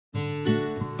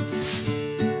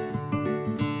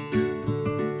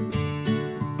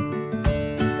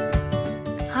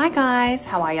Hi guys,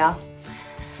 how are ya?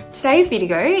 Today's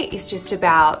video is just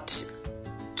about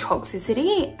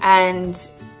toxicity and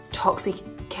toxic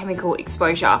chemical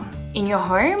exposure in your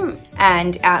home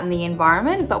and out in the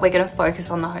environment, but we're going to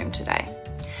focus on the home today.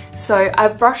 So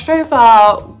I've brushed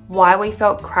over why we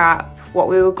felt crap, what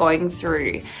we were going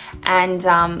through, and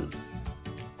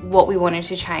what we wanted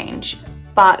to change.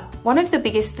 But one of the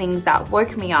biggest things that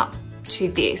woke me up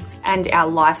to this and our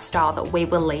lifestyle that we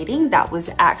were leading that was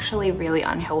actually really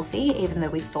unhealthy, even though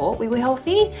we thought we were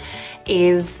healthy,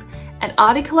 is an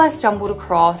article I stumbled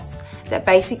across that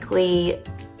basically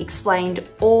explained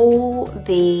all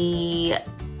the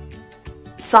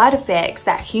side effects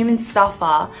that humans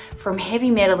suffer from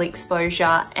heavy metal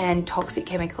exposure and toxic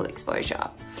chemical exposure.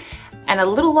 And a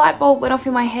little light bulb went off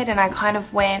in my head and I kind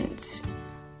of went,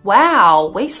 wow,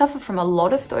 we suffer from a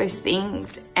lot of those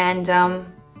things, and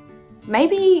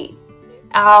maybe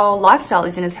our lifestyle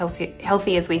isn't as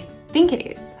healthy as we think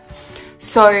it is.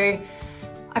 So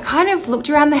I kind of looked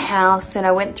around the house and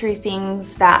I went through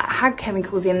things that had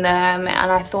chemicals in them,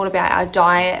 and I thought about our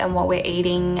diet and what we're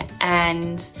eating,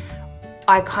 and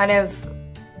I kind of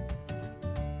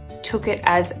took it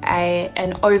as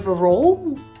an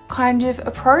overall kind of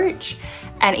approach,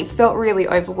 and it felt really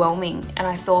overwhelming, and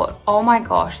I thought, oh my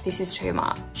gosh, this is too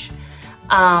much.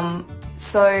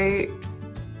 So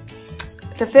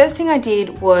the first thing I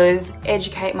did was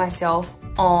educate myself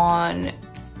on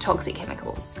toxic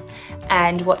chemicals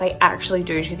and what they actually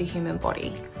do to the human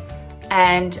body.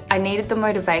 And I needed the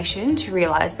motivation to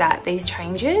realize that these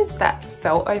changes that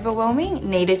felt overwhelming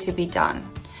needed to be done.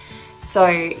 So,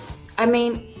 I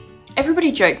mean,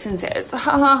 everybody jokes and says, ha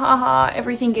ha ha ha,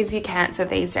 everything gives you cancer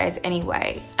these days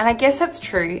anyway. And I guess that's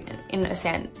true in a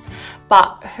sense,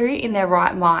 but who in their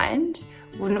right mind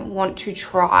wouldn't want to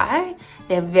try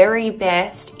their very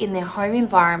best in their home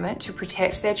environment to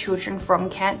protect their children from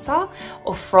cancer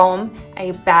or from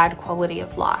a bad quality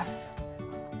of life?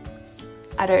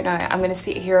 I don't know, I'm gonna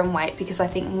sit here and wait, because I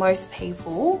think most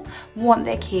people want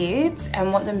their kids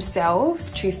and want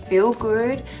themselves to feel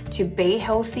good, to be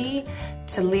healthy,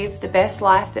 to live the best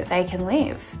life that they can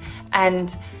live.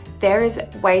 And there is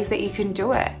ways that you can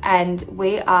do it, and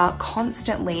we are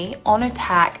constantly on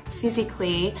attack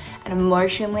physically and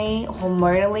emotionally,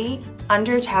 hormonally,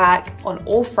 under attack on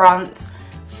all fronts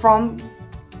from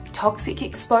toxic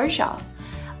exposure.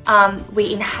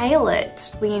 We inhale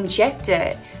it, we inject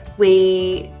it,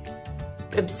 we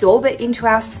absorb it into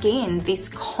our skin, this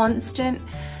constant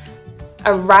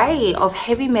array of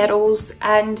heavy metals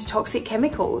and toxic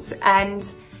chemicals. And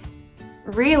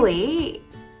really,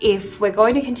 if we're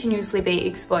going to continuously be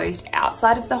exposed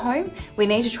outside of the home, we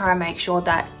need to try and make sure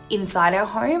that inside our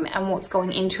home and what's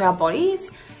going into our bodies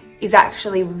is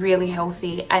actually really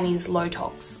healthy and is low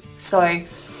tox. So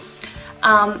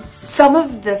some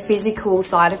of the physical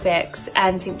side effects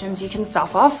and symptoms you can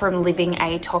suffer from living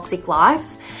a toxic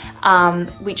life,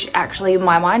 which actually in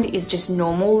my mind is just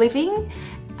normal living,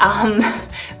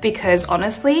 because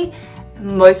honestly,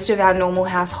 most of our normal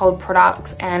household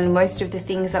products and most of the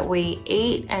things that we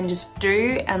eat and just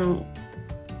do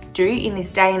in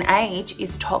this day and age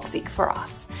is toxic for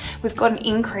us. We've got an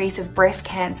increase of breast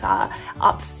cancer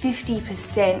up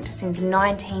 50% since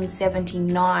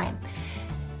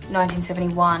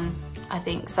 1971, I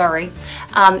think, sorry.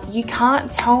 You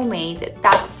can't tell me that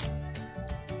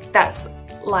that's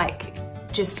like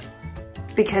just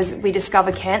because we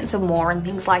discover cancer more and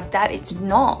things like that. It's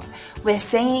not. We're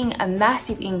seeing a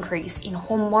massive increase in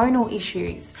hormonal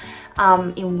issues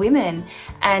in women,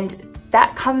 and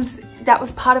that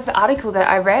was part of the article that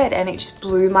I read, and it just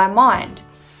blew my mind.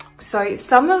 So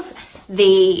some of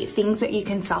the things that you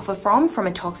can suffer from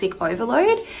a toxic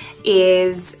overload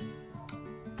is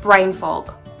brain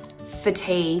fog,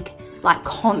 fatigue, like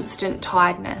constant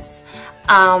tiredness,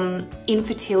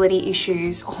 infertility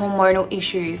issues, hormonal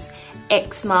issues,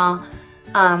 eczema,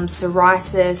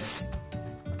 psoriasis,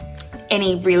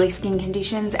 any really skin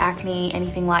conditions, acne,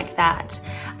 anything like that.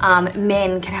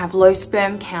 Men can have low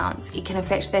sperm counts. It can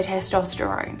affect their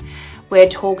testosterone. We're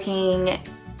talking,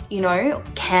 you know,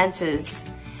 cancers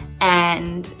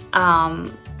and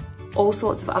all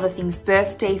sorts of other things,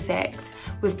 birth defects.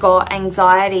 We've got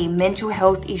anxiety, mental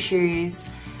health issues,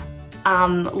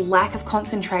 lack of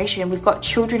concentration. We've got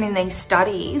children in these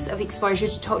studies of exposure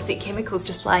to toxic chemicals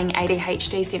displaying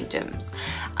ADHD symptoms.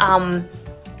 And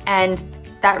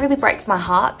that really breaks my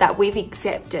heart that we've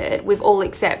all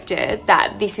accepted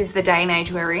that this is the day and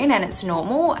age we're in and it's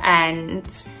normal.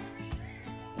 And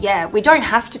yeah, we don't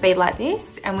have to be like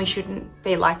this, and we shouldn't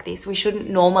be like this. We shouldn't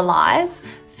normalize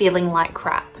feeling like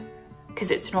crap, because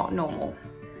it's not normal.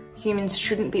 Humans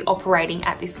shouldn't be operating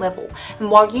at this level. And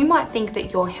while you might think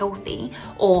that you're healthy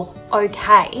or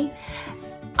okay,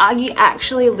 are you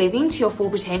actually living to your full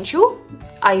potential?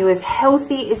 Are you as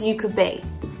healthy as you could be?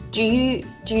 Do you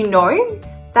know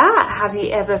that? Have you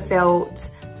ever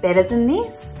felt better than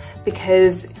this?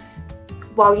 Because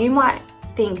while you might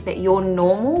think that your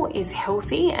normal is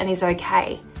healthy and is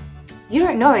okay, you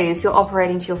don't know if you're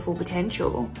operating to your full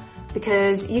potential,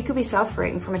 because you could be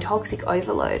suffering from a toxic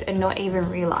overload and not even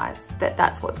realize that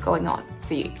that's what's going on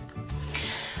for you.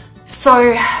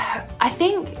 So I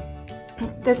think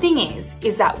the thing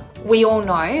is that we all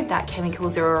know that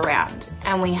chemicals are around,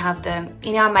 and we have them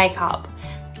in our makeup.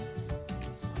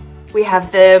 We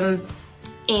have them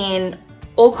in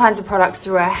all kinds of products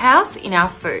through our house, in our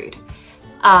food.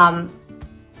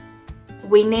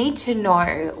 We need to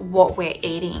know what we're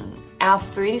eating. Our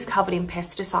food is covered in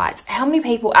pesticides. How many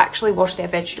people actually wash their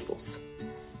vegetables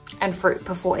and fruit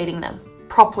before eating them?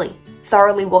 Properly,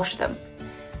 thoroughly wash them.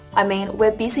 I mean,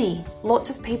 we're busy. Lots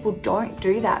of people don't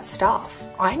do that stuff.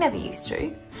 I never used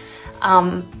to.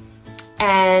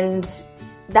 And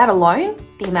that alone,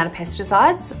 the amount of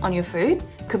pesticides on your food,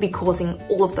 could be causing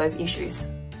all of those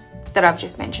issues that I've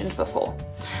just mentioned before.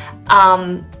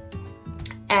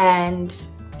 And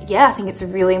yeah, I think it's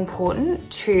really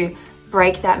important to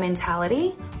break that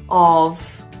mentality of,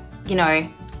 you know,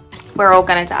 we're all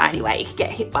gonna die anyway, you could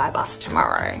get hit by a bus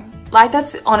tomorrow. Like,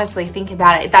 that's, honestly, think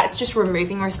about it, that's just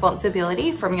removing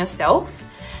responsibility from yourself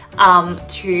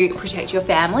to protect your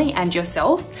family and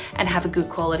yourself and have a good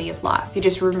quality of life. You're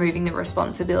just removing the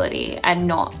responsibility and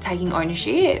not taking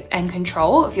ownership and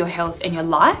control of your health and your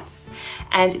life.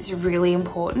 And it's really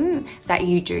important that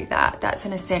you do that. That's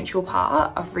an essential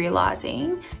part of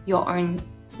realizing your own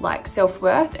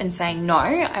self-worth and saying, no,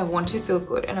 I want to feel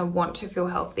good and I want to feel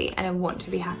healthy and I want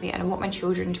to be happy and I want my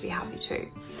children to be happy too.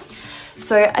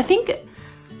 So I think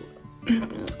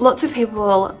lots of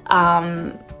people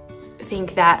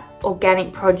think that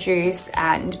organic produce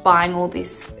and buying all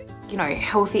this, you know,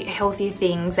 healthy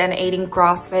things and eating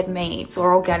grass-fed meats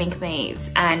or organic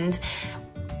meats and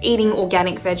eating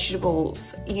organic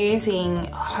vegetables, using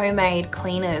homemade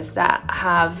cleaners that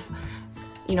have,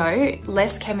 you know,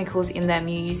 less chemicals in them,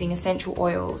 you're using essential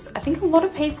oils. I think a lot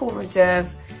of people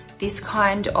reserve this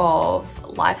kind of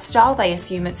lifestyle. They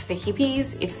assume it's for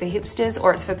hippies, it's for hipsters,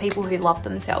 or it's for people who love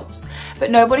themselves. But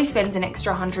nobody spends an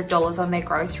extra $100 on their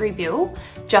grocery bill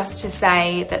just to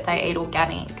say that they eat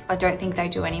organic. I don't think they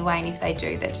do anyway, and if they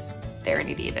do, they're an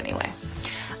idiot anyway.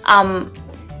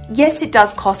 Yes, it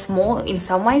does cost more in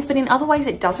some ways, but in other ways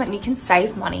it doesn't. You can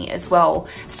save money as well.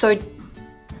 So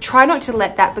try not to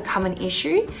let that become an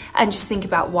issue and just think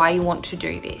about why you want to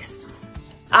do this.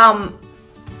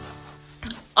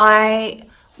 I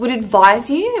would advise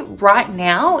you right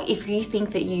now, if you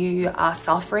think that you are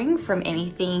suffering from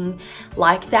anything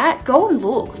like that, go and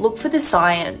look for the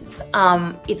science.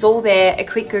 It's all there. A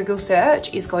quick Google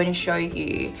search is going to show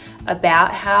you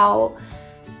about how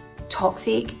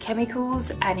toxic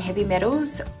chemicals and heavy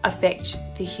metals affect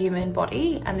the human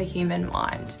body and the human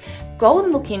mind. Go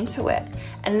and look into it.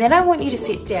 And then I want you to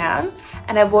sit down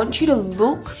and I want you to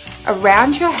look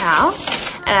around your house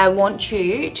and I want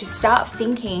you to start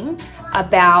thinking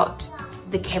about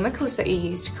the chemicals that you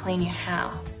use to clean your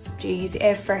house. Do you use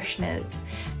air fresheners?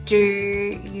 Do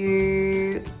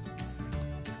you,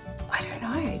 I don't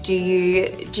know, do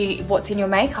you what's in your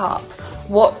makeup?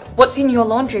 What's in your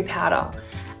laundry powder?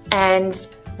 And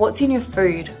what's in your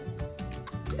food,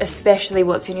 especially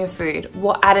what's in your food.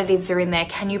 What additives are in there?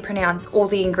 Can you pronounce all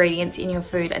the ingredients in your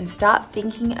food? And start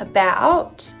thinking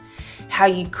about how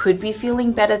you could be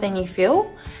feeling better than you feel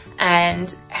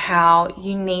and how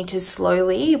you need to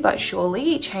slowly but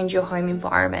surely change your home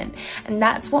environment. And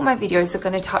that's what my videos are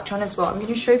going to touch on as well. I'm going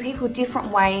to show people different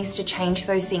ways to change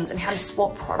those things and how to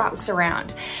swap products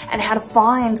around and how to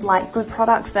find like good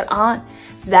products that aren't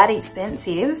that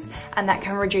expensive and that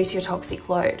can reduce your toxic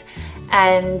load.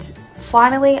 And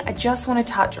finally, I just want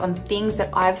to touch on things that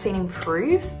I've seen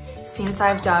improve since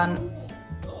I've done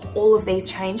all of these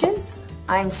changes.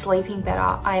 I'm sleeping better,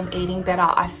 I am eating better,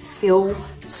 I feel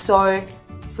so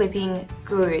flipping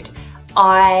good.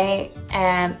 I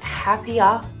am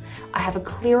happier, I have a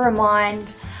clearer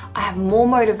mind, I have more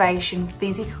motivation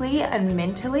physically and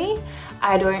mentally.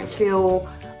 I don't feel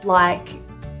like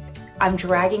I'm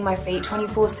dragging my feet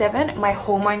 24/7. My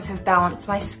hormones have balanced.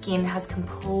 My skin has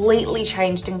completely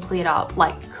changed and cleared up,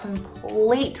 like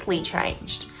completely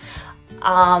changed.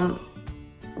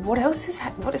 What else is,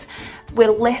 we're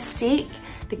less sick.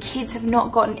 The kids have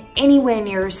not gotten anywhere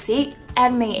near as sick,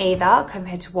 and me either,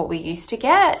 compared to what we used to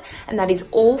get. And that is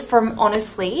all from,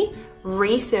 honestly,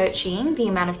 researching the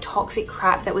amount of toxic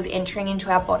crap that was entering into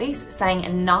our bodies, saying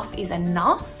enough is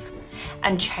enough,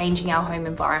 and changing our home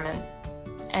environment.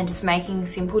 And just making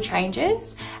simple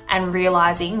changes and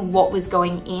realizing what was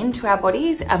going into our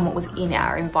bodies and what was in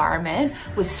our environment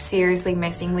was seriously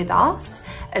messing with us,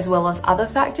 as well as other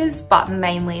factors, but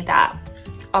mainly that.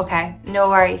 Okay, no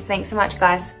worries. Thanks so much,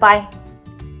 guys. Bye.